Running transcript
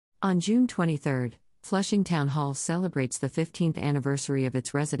On June 23, Flushing Town Hall celebrates the 15th anniversary of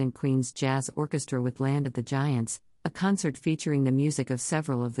its resident Queen's Jazz Orchestra with Land of the Giants, a concert featuring the music of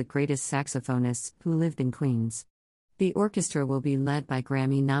several of the greatest saxophonists who lived in Queens. The orchestra will be led by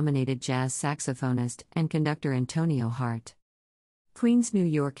Grammy-nominated jazz saxophonist and conductor Antonio Hart. Queens, New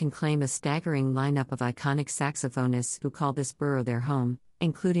York can claim a staggering lineup of iconic saxophonists who call this borough their home,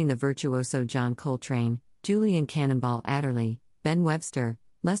 including the virtuoso John Coltrane, Julian Cannonball Adderley, Ben Webster,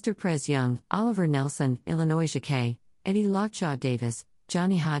 Lester Prez Young, Oliver Nelson, Illinois Jacquet, Eddie Lockjaw Davis,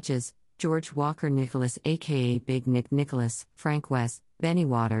 Johnny Hodges, George Walker Nicholas aka Big Nick Nicholas, Frank West, Benny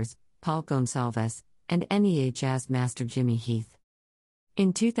Waters, Paul Gonsalves, and NEA jazz master Jimmy Heath.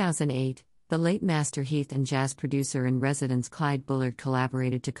 In 2008, the late Master Heath and jazz producer-in-residence Clyde Bullard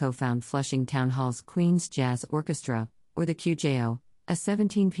collaborated to co-found Flushing Town Hall's Queen's Jazz Orchestra, or the QJO, a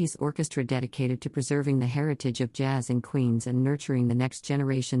 17-piece orchestra dedicated to preserving the heritage of jazz in Queens and nurturing the next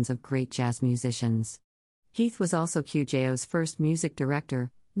generations of great jazz musicians. Heath was also QJO's first music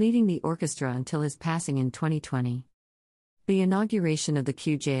director, leading the orchestra until his passing in 2020. The inauguration of the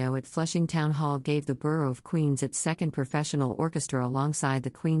QJO at Flushing Town Hall gave the borough of Queens its second professional orchestra alongside the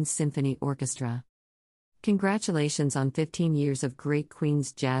Queens Symphony Orchestra. Congratulations on 15 years of great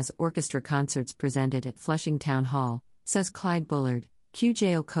Queens Jazz Orchestra concerts presented at Flushing Town Hall, says Clyde Bullard,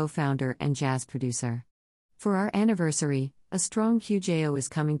 QJO co-founder and jazz producer. For our anniversary, a strong QJO is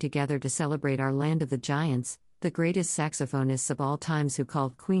coming together to celebrate our Land of the Giants, the greatest saxophonists of all times who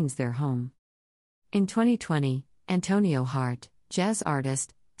called Queens their home. In 2020, Antonio Hart, jazz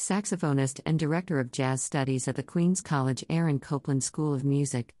artist, saxophonist and director of jazz studies at the Queens College Aaron Copland School of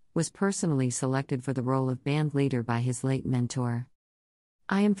Music, was personally selected for the role of band leader by his late mentor.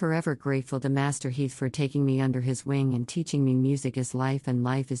 I am forever grateful to Master Heath for taking me under his wing and teaching me music is life and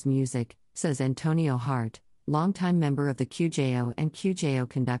life is music, says Antonio Hart, longtime member of the QJO and QJO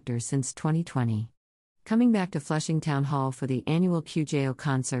conductor since 2020. Coming back to Flushing Town Hall for the annual QJO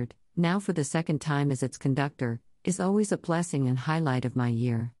concert, now for the second time as its conductor, is always a blessing and highlight of my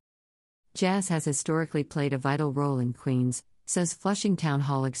year. Jazz has historically played a vital role in Queens, says Flushing Town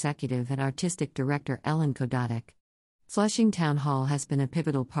Hall executive and artistic director Ellen Kodatek. Flushing Town Hall has been a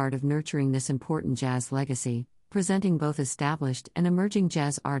pivotal part of nurturing this important jazz legacy, presenting both established and emerging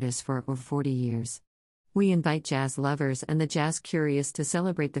jazz artists for over 40 years. We invite jazz lovers and the jazz curious to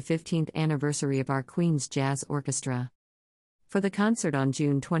celebrate the 15th anniversary of our Queen's Jazz Orchestra. For the concert on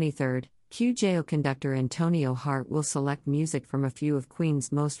June 23, QJO conductor Antonio Hart will select music from a few of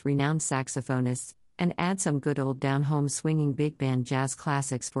Queens' most renowned saxophonists, and add some good old down-home swinging big band jazz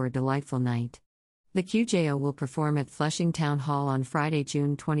classics for a delightful night. The QJO will perform at Flushing Town Hall on Friday,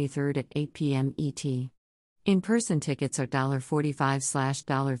 June 23 at 8 p.m. ET. In-person tickets are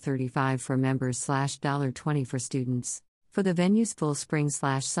 $45/$35 for members $20 for students. For the venue's full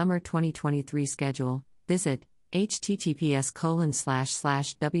spring/summer 2023 schedule, visit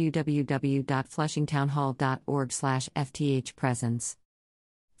https://www.flushingtownhall.org/FTH-presence.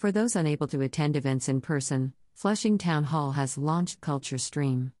 For those unable to attend events in person, Flushing Town Hall has launched Culture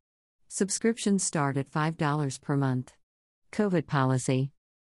Stream. Subscriptions start at $5 per month. COVID policy.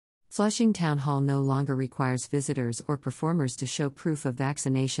 Flushing Town Hall no longer requires visitors or performers to show proof of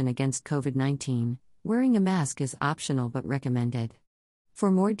vaccination against COVID-19. Wearing a mask is optional but recommended.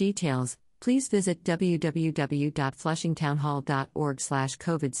 For more details, please visit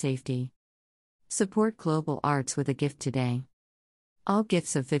www.flushingtownhall.org/COVID-safety. Support global arts with a gift today. All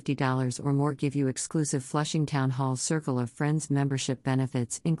gifts of $50 or more give you exclusive Flushing Town Hall Circle of Friends membership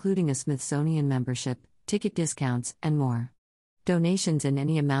benefits, including a Smithsonian membership, ticket discounts, and more. Donations in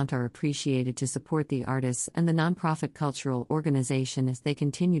any amount are appreciated to support the artists and the nonprofit cultural organization as they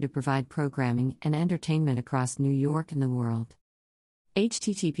continue to provide programming and entertainment across New York and the world.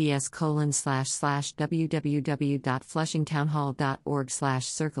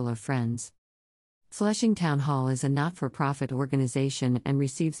 https://www.flushingtownhall.org/Circle of Friends. Flushing Town Hall is a not-for-profit organization and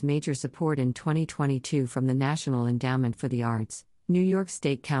receives major support in 2022 from the National Endowment for the Arts, New York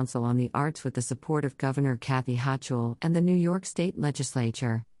State Council on the Arts with the support of Governor Kathy Hochul and the New York State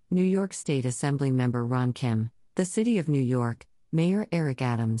Legislature, New York State Assembly Member Ron Kim, the City of New York, Mayor Eric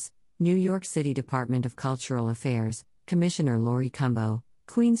Adams, New York City Department of Cultural Affairs, Commissioner Lori Cumbo,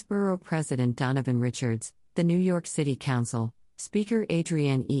 Queensborough President Donovan Richards, the New York City Council, Speaker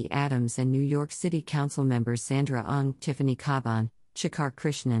Adrienne E. Adams and New York City Council members Sandra Ung, Tiffany Caban, Shakar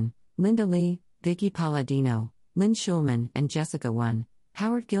Krishnan, Linda Lee, Vicky Palladino, Lynn Schulman and Jessica One,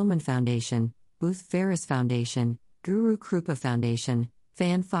 Howard Gilman Foundation, Booth Ferris Foundation, Guru Krupa Foundation,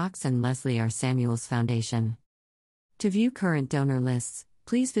 Fan Fox and Leslie R. Samuels Foundation. To view current donor lists,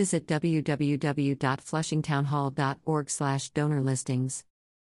 please visit www.flushingtownhall.org/donor listings.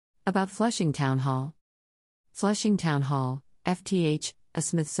 About Flushing Town Hall. Flushing Town Hall, FTH, a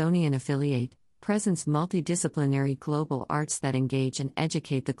Smithsonian affiliate, presents multidisciplinary global arts that engage and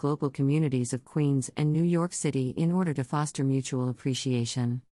educate the global communities of Queens and New York City in order to foster mutual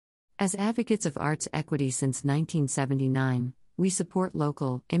appreciation. As advocates of arts equity since 1979, we support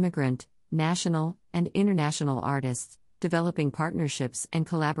local, immigrant, national, and international artists, developing partnerships and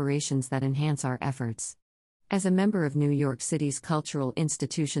collaborations that enhance our efforts. As a member of New York City's Cultural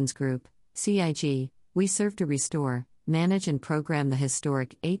Institutions Group, CIG, we serve to restore, manage and program the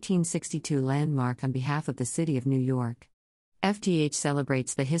historic 1862 landmark on behalf of the City of New York. FTH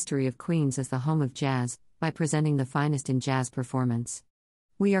celebrates the history of Queens as the home of jazz, by presenting the finest in jazz performance.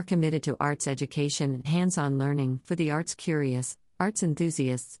 We are committed to arts education and hands-on learning for the arts curious, arts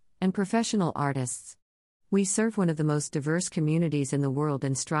enthusiasts, and professional artists. We serve one of the most diverse communities in the world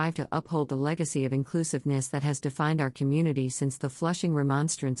and strive to uphold the legacy of inclusiveness that has defined our community since the Flushing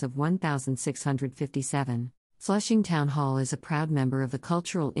Remonstrance of 1657. Flushing Town Hall is a proud member of the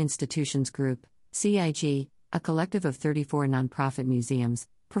Cultural Institutions Group, CIG, a collective of 34 nonprofit museums,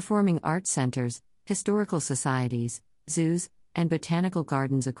 performing arts centers, historical societies, zoos, and botanical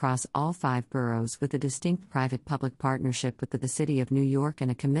gardens across all 5 boroughs, with a distinct private-public partnership with the City of New York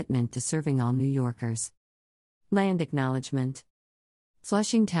and a commitment to serving all New Yorkers. Land Acknowledgement.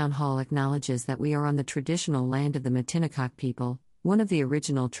 Flushing Town Hall acknowledges that we are on the traditional land of the Matinecock people, one of the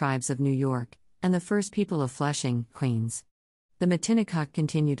original tribes of New York, and the first people of Flushing, Queens. The Matinecock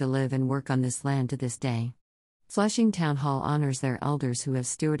continue to live and work on this land to this day. Flushing Town Hall honors their elders who have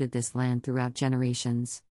stewarded this land throughout generations.